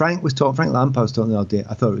 Frank Lampard was talking the other day.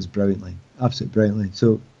 I thought it was brilliantly, absolutely brilliantly.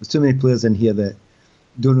 So there's too many players in here that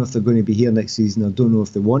don't know if they're going to be here next season, or don't know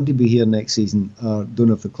if they want to be here next season, or don't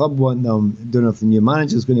know if the club want them, don't know if the new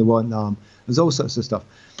manager's going to want them. There's all sorts of stuff.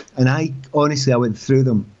 And I went through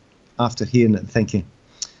them after hearing it and thinking,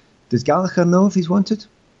 does Gallagher know if he's wanted?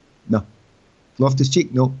 No.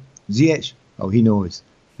 Loftus-Cheek? No. Ziyech? Oh, he knows.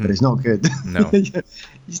 But it's not good. No.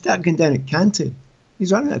 You start going down at Kante.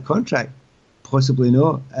 He's running out of contract. Possibly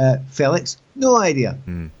not. Felix? No idea.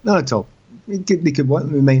 Not at all. They could want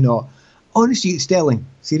him, we might not. Honestly, Sterling,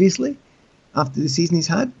 seriously? After the season he's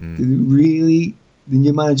had? Do really the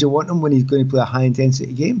new manager want him when he's going to play a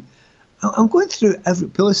high-intensity game? I'm going through every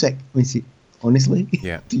Pulisic. Honestly?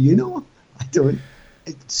 Yeah. Do you know? I don't.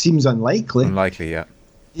 It seems unlikely. Unlikely, yeah.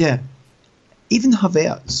 Yeah. Even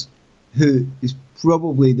Havertz, who is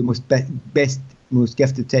probably the most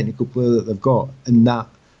gifted technical player that they've got in that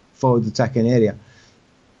forward attacking area.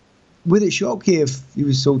 Would it shock you if he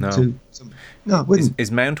was sold to some? No, it wouldn't.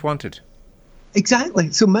 Is Mount wanted?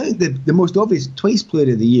 Exactly. So Mount, the most obvious twice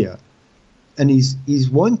player of the year, and he's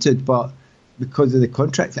wanted, but because of the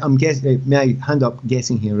contract, I'm guessing. May I hand up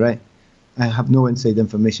guessing here, right? I have no inside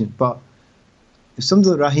information, but if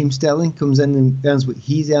somebody like Raheem Sterling comes in and earns what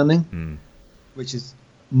he's earning, which is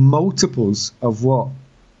multiples of what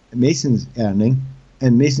Mason's earning,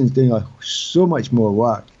 and Mason's doing so much more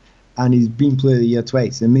work, and he's been player of the year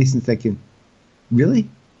twice, and Mason's thinking, really?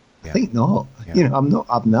 Yeah. I think not. Yeah. I'm not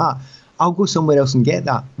having that. I'll go somewhere else and get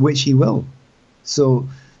that, which he will. So,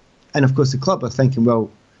 and of course the club are thinking, well,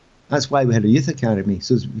 that's why we had a youth academy,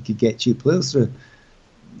 so we could get cheap players through.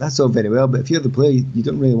 That's all very well, but if you're the player, you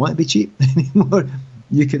don't really want to be cheap anymore.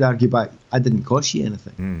 You could argue back, I didn't cost you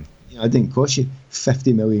anything. I didn't cost you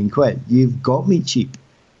 50 million quid. You've got me cheap.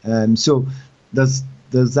 So there's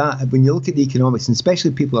that. When you look at the economics, and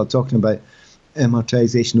especially people are talking about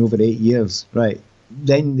amortization over 8 years, right?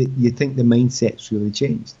 Then you think the mindset's really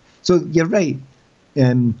changed. So you're right.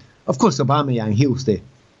 Of course, Aubameyang, he'll stay.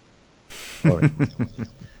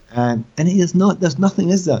 And it is not. There's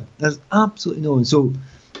nothing, is there? There's absolutely no. And so,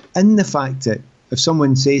 in the fact that if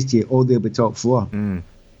someone says to you, "Oh, they'll be top four,"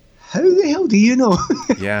 how the hell do you know?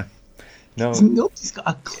 Yeah. No. Nobody's got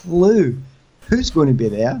a clue who's going to be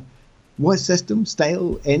there, what system,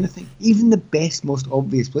 style, anything. Even the best, most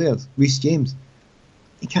obvious players, Reece James,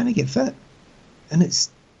 he can't get fit, and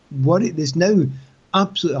it's there's now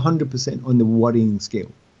absolutely 100% on the worrying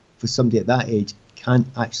scale for somebody at that age can't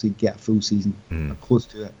actually get a full season or close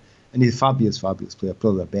to it. And he's a fabulous player,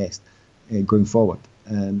 probably the best going forward.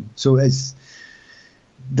 So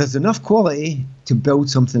there's enough quality to build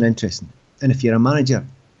something interesting. And if you're a manager,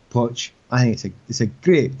 Poch, I think it's a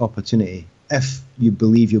great opportunity if you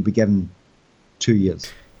believe you'll be given 2 years.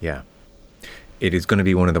 Yeah. It is going to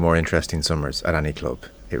be one of the more interesting summers at any club.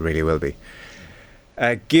 It really will be.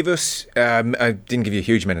 Give us, I didn't give you a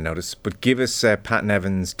huge amount of notice, but give us Pat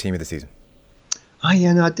Nevin's team of the season. Oh,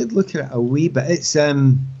 yeah, no, I did look at it a wee bit. It's, where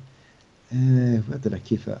did I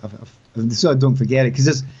keep it? So I don't forget it,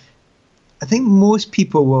 because I think most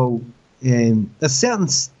people will, there's certain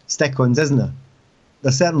stick-ons, isn't there?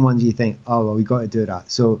 There's certain ones you think, oh, well, we got to do that.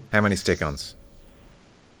 So how many stick-ons?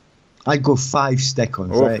 I'd go 5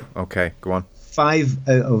 stick-ons, right? Okay, go on. 5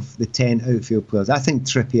 out of the 10 outfield players. I think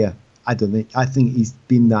Trippier, I think he's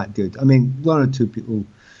been that good. I mean, one or two people,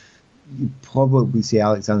 you probably say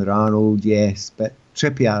Alexander-Arnold, yes, but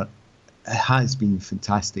Trippier has been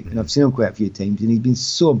fantastic, and I've seen him quite a few times, and he's been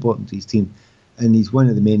so important to his team, and he's one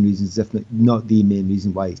of the main reasons, if not the main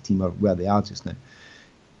reason, why his team are where they are just now.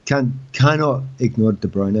 Cannot ignore De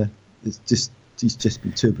Bruyne. He's just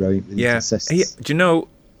been too brilliant with his assists. Do you know,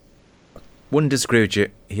 wouldn't disagree with you,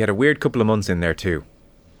 he had a weird couple of months in there too.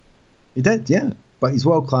 He did, yeah, but he's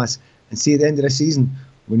world class. And see, at the end of the season,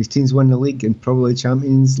 when his teams won the league and probably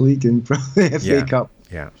Champions League and probably FA Cup,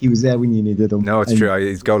 he was there when you needed him. No, it's true.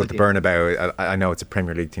 His goal at the Bernabeu, I know it's a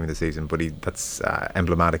Premier League team of the season, but that's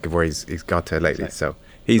emblematic of where he's got to lately. Right. So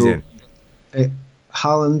he's in.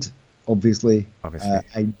 Haaland, obviously.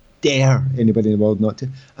 I dare anybody in the world not to.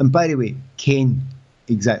 And by the way, Kane,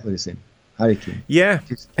 exactly the same. Harry Kane. Yeah,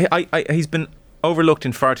 he's been overlooked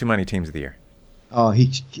in far too many teams of the year. Oh,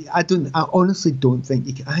 I honestly don't think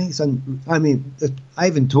he can. I mean,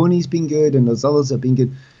 Ivan Toney's been good, and there's others that have been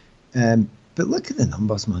good. But look at the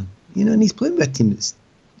numbers, man. You know, and he's playing with a team that's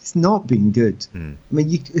it's not been good. I mean,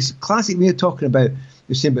 it's classic. We're talking about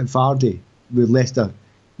you're saying about Vardy with Leicester.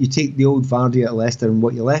 You take the old Vardy at Leicester, and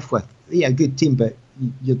what you're left with, yeah, a good team, but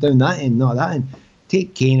you're down that end, not that end.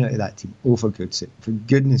 Take Kane out of that team. Oh, for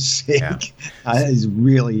goodness sake, that is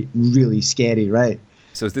really, really scary, right?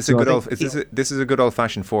 So is this a good old? This is a good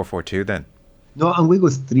old-fashioned 4-4-2 then? No, I'm going to go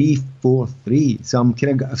 3-4-3.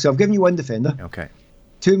 So I've given you one defender. Okay.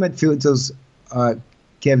 2 midfielders are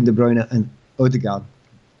Kevin De Bruyne and Odegaard.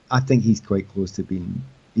 I think he's quite close to being.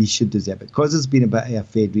 He should deserve it because there's been a bit of a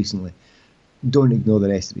fade recently. Don't ignore the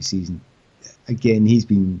rest of the season. Again, he's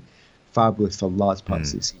been fabulous for large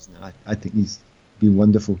parts of the season. I think he's been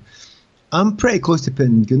wonderful. I'm pretty close to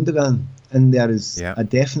putting Gundogan in there as a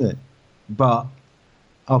definite, but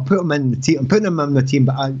I'll put him in the team. I'm putting him in the team,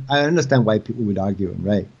 but I understand why people would argue him,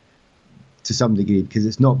 right? To some degree, because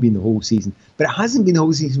it's not been the whole season. But it hasn't been the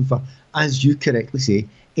whole season for, as you correctly say,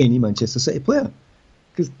 any Manchester City player.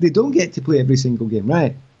 Because they don't get to play every single game,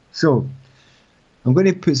 right? So, I'm going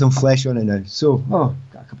to put some flesh on it now. So, got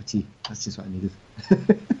a cup of tea. That's just what I needed.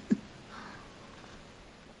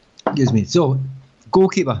 Excuse me. So,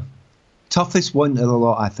 goalkeeper. Toughest one of the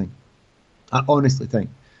lot, I think. I honestly think.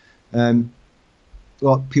 A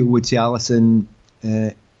lot of people would say Alisson.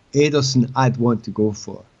 Ederson, I'd want to go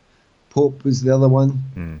for. Pope was the other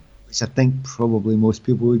one, which I think probably most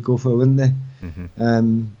people would go for, wouldn't they?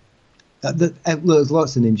 There's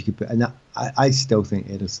lots of names you could put, and I still think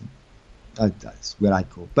Ederson. That's where I'd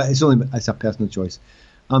go, but it's a personal choice.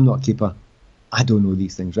 I'm not a keeper. I don't know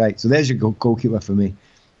these things, right? So there's your goalkeeper for me.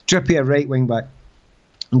 Trippier, right wing back.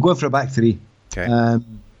 I'm going for a back 3. Okay.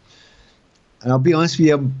 And I'll be honest with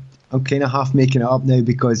you, I'm kind of half making it up now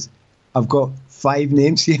because I've got 5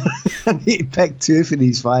 names here. I need to pick 2 for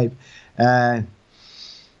these 5.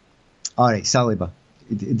 All right, Saliba.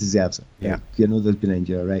 It deserves it. Yeah. You know there's been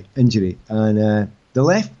injury, right? Injury. And the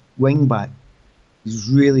left wing back is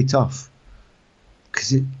really tough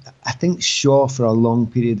because I think Shaw for a long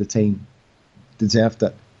period of time deserved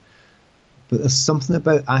it. But there's something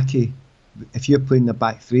about Ake. If you're playing the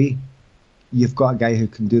back 3, you've got a guy who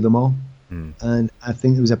can do them all. And I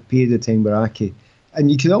think there was a period of time where Ake, and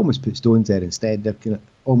you could almost put Stones there instead. They're kind of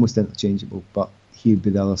almost interchangeable, but he'd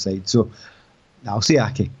be the other side. So I'll say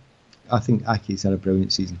Ake. I think Ake's had a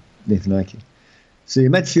brilliant season, Nathan Ake. So your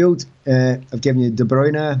midfield, I've given you De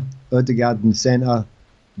Bruyne, Odegaard in the centre,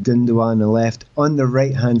 Gundogan on the left. On the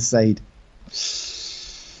right hand side,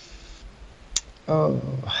 right,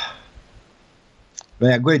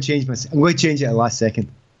 I'm going to change it at the last second.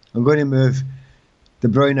 I'm going to move De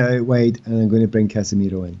Bruyne out wide, and I'm going to bring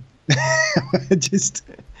Casemiro in.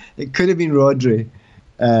 It could have been Rodri,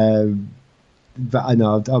 but I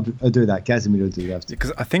know I'll do that. Casemiro will do that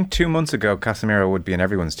because I think 2 months ago Casemiro would be in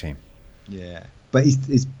everyone's team. Yeah, but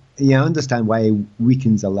I understand why he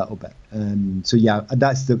weakens a little bit. So yeah,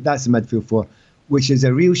 that's the midfield 4, which is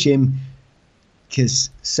a real shame because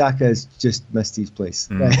Saka's just missed his place.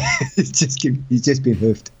 Right? he's just been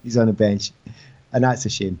hoofed. He's on a bench, and that's a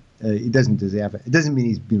shame. He doesn't deserve it. It doesn't mean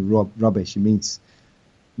he's been rubbish. It means,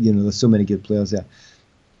 there's so many good players there.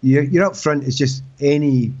 You're up front. It's just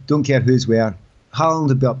don't care who's where. Haaland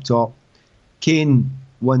will be up top. Kane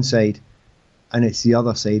one side, and it's the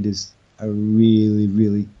other side is a really,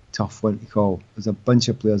 really tough one to call. There's a bunch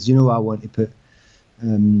of players. I want to put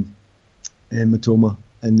Matoma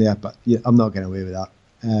in there, but I'm not getting away with that.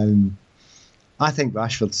 I think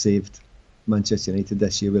Rashford saved Manchester United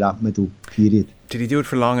this year with that middle period. Did he do it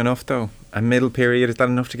for long enough though? A middle period, is that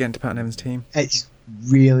enough to get into Pat Nevin's team? It's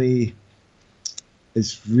really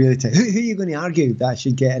tight. Who are you going to argue that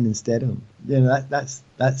should get in instead of him?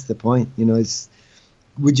 That's the point.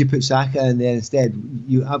 Would you put Saka in there instead?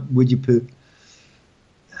 Would you put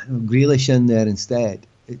Grealish in there instead?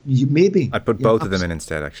 Maybe. I'd put both of them in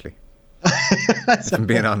instead, actually. If I'm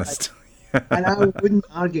being honest. And I wouldn't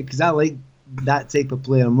argue because I like that type of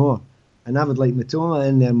player more, and I would like Matoma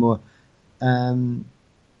in there more.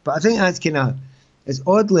 But I think that's it's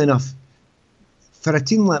oddly enough for a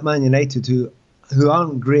team like Man United who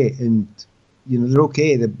aren't great and they're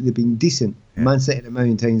okay, they've been decent. Yeah. Man City a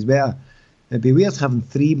million times better. It'd be weird having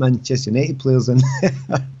 3 Manchester United players in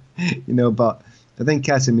there, but I think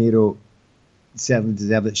Casemiro certainly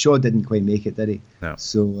deserved it. Shaw didn't quite make it, did he? No.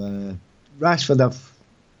 So Rashford,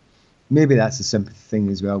 maybe that's a sympathy thing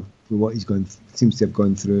as well for what seems to have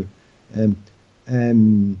gone through.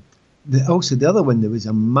 Also, the other one, there was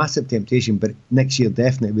a massive temptation, but next year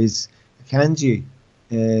definitely was Kanji,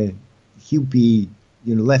 he'll be,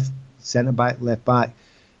 left centre back, left back,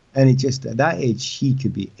 and he just at that age he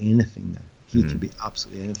could be anything now. He could be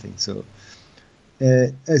absolutely anything. So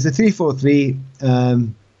it's a 3-4-3,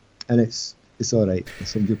 and it's all right. There's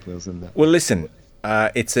some good players in there. Well, listen.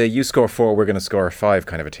 It's a you score 4, we're going to score 5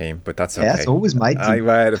 kind of a team, but that's okay. Yeah, that's always my team.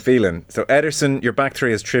 I had a feeling. So Ederson, your back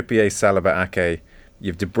three is Trippier, Saliba, Ake.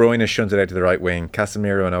 You've De Bruyne shunted out to the right wing,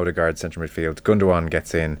 Casemiro and Odegaard central midfield. Gundogan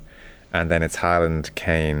gets in, and then it's Haaland,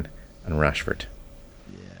 Kane, and Rashford.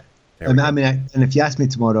 Yeah, and if you ask me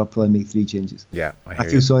tomorrow, I'll probably make 3 changes. Yeah, I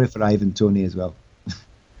feel sorry for Ivan Toney as well.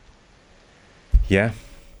 Yeah,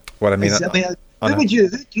 well, who do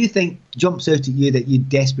you think jumps out at you that you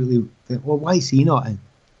desperately think, well, why is he not in?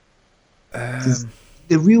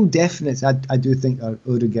 The real definites, I do think, are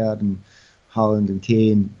Odegaard and Haaland and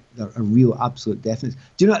Kane. They're a real absolute definites.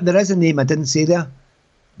 Do you know, there is a name I didn't say there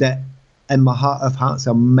that in my heart of hearts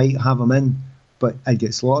I might have him in, but I'd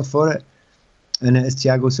get slaughtered for it, and it is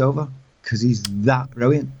Thiago Silva, because he's that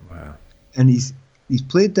brilliant. Wow. And he's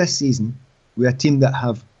played this season with a team that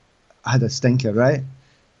have had a stinker, right?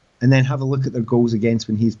 And then have a look at their goals against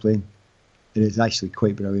when he's playing, and it's actually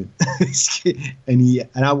quite brilliant.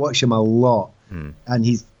 and I watch him a lot, and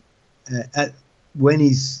he's when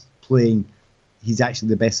he's playing, he's actually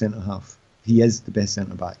the best centre half. He is the best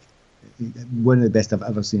centre back, one of the best I've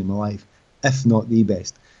ever seen in my life, if not the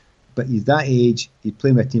best. But he's that age. He's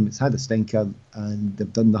playing with a team that's had a stinker, and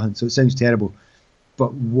they've done nothing. So it sounds terrible,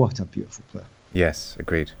 but what a beautiful player. Yes,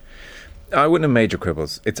 agreed. I wouldn't have major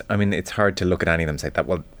quibbles. It's hard to look at any of them and say that.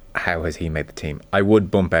 Well, how has he made the team? I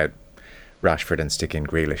would bump out Rashford and stick in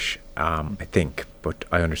Grealish, I think, but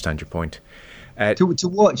I understand your point. To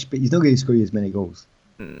watch, but he's not going to score you as many goals.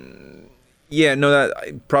 Yeah, no,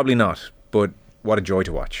 probably not, but what a joy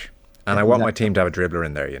to watch. And I want my team to have a dribbler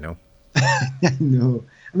in there, No.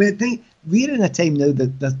 I think we're in a time now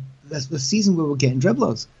that there's the season where we're getting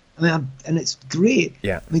dribblers. And it's great.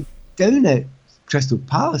 Yeah. Down at Crystal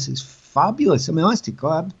Palace is fabulous. honestly,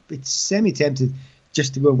 God, I'd be semi-tempted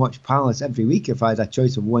just to go and watch Palace every week if I had a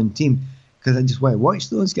choice of one team, because I just want to watch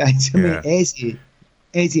those guys. Eze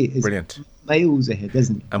is brilliant. Miles ahead,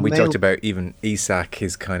 isn't he? And we talked about even Isak,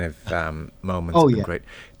 his kind of moments. Oh, yeah. Great.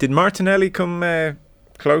 Did Martinelli come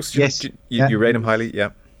close? Yes. You rate him highly?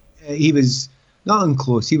 Yeah. He was not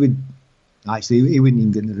unclose. He would... Actually, he wouldn't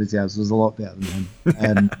even get in the reserves. It was a lot better than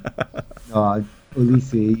him.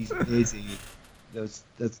 Olise, Eze...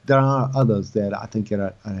 There are others there that I think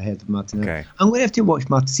are ahead of Martinelli. Okay. I'm going to have to watch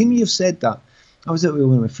Martinelli. See me, you've said that. I was out with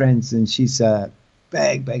one of my friends, and she's a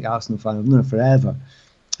big Arsenal fan. I've known her forever,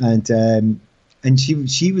 and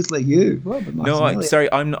she was like you. No, I'm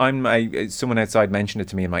sorry. I'm someone outside mentioned it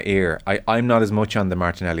to me in my ear. I'm not as much on the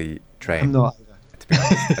Martinelli train. I'm not either. To be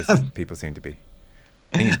honest, as people seem to be.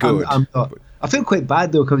 I think he's good. I'm not. I feel quite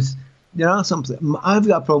bad though, because there are some. I've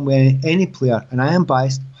got a problem with any player, and I am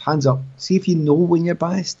biased. Hands up. See if you know when you're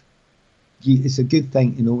biased. It's a good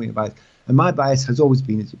thing to know when you're biased. And my bias has always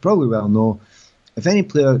been, as you probably well know, if any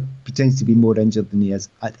player pretends to be more injured than he is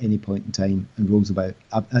at any point in time and rolls about,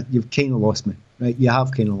 you've kind of lost me, right? You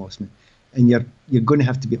have kind of lost me, and you're going to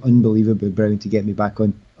have to be unbelievably brilliant to get me back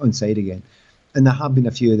on side again. And there have been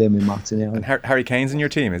a few of them in Martinelli. And Harry Kane's in your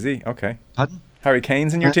team, is he? Okay. Pardon? Harry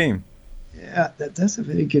Kane's in your team. Yeah, that's a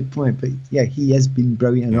very good point. But yeah, he has been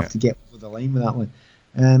brilliant enough to get over the line with that one.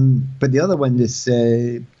 But the other one is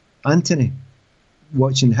Anthony.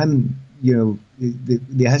 Watching him,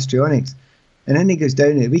 the histrionics. And then he goes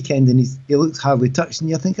down at the weekend and he looks hardly touched, and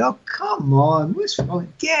you're thinking, oh, come on, what's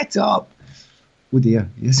wrong? Get up. Oh dear,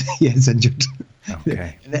 he is injured.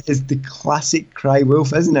 Okay. And it is the classic cry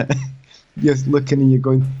wolf, isn't it? You're looking and you're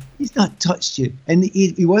going, he's not touched you. And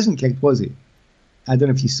he wasn't kicked, was he? I don't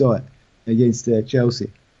know if you saw it against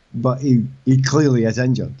Chelsea, but he clearly is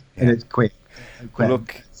injured. Yeah. And it's quite a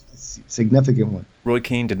significant one. Roy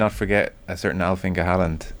Keane did not forget a certain Alf-Inge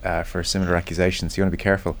Haaland for similar accusations, so you want to be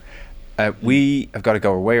careful. We have got to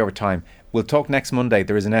go. We're way over time. We'll talk next Monday.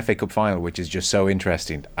 There is an FA Cup final, which is just so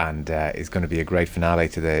interesting, and is going to be a great finale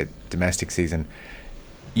to the domestic season.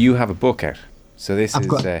 You have a book out, so this is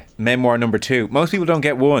memoir number 2. Most people don't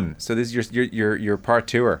get one, so this is your part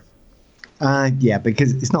 2-er. Yeah,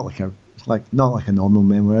 because it's not like a normal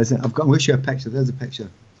memoir, is it? I'll show you a picture. There's a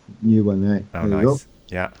picture, new one, right? Oh, nice.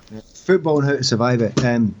 Yeah. Football and how to survive it.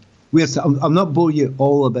 I'm not boring you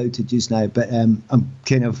all about it just now, but I'm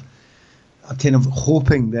kind of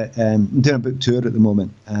hoping that I'm doing a book tour at the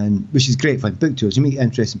moment, and which is great fun. Book tours, you meet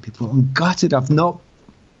interesting people. I'm gutted. I'm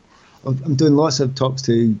doing lots of talks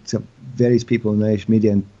to various people in Irish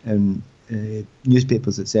media and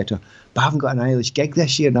newspapers, etc. But I haven't got an Irish gig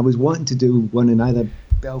this year, and I was wanting to do one in either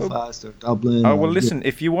Belfast or Dublin. Oh, well, listen,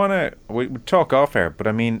 if you want to, we'll talk off air, but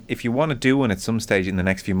I mean, if you want to do one at some stage in the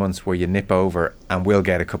next few months where you nip over and we'll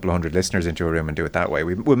get a couple of hundred listeners into a room and do it that way,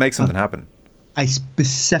 we'll make something happen. I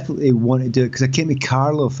specifically want to do it because I came to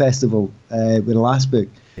Carlow Festival with the last book,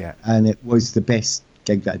 and it was the best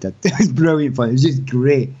gig that I did. It was brilliant fun. It was just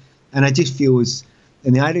great, and I just feel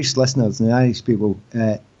and the Irish listeners and the Irish people,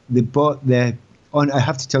 they bought I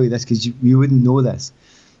have to tell you this because you wouldn't know this.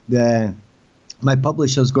 My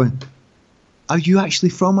publisher's going, "Are you actually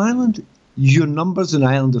from Ireland? Your numbers in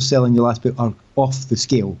Ireland of selling your last book are off the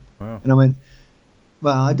scale." Wow. And I went,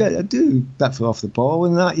 "Well, I do that for off the ball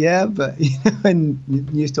and that, yeah, but and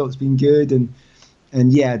News Talk's been good and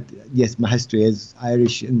yes, my history is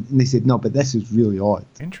Irish." And they said, "No, but this is really odd."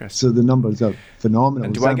 Interesting. So the numbers are phenomenal.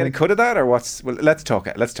 And do I get a cut of that, or what's? Well, let's talk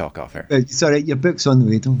off here. Sorry, your book's on the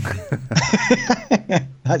way, don't worry.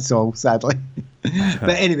 That's all, sadly.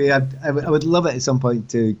 But anyway, I would love it at some point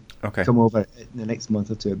to come over in the next month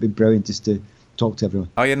or two. It'd be brilliant just to talk to everyone.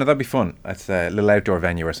 Oh yeah, no, that'd be fun. It's a little outdoor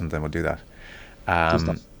venue or something. We'll do that.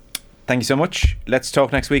 Thank you so much. Let's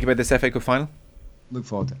talk next week about this FA Cup final. Look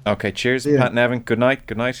forward to it. Okay, cheers. Pat Nevin, good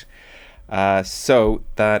night. So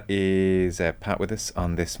that is Pat with us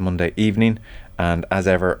on this Monday evening, and as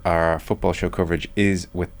ever our football show coverage is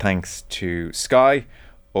with thanks to Sky.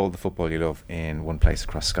 All the football you love in one place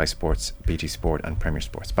across Sky Sports, BT Sport and Premier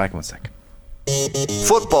Sports. Back in 1 sec.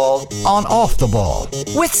 Football on Off the Ball.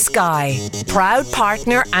 With Sky, proud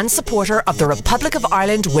partner and supporter of the Republic of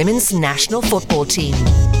Ireland women's national football team.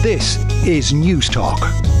 This is News Talk.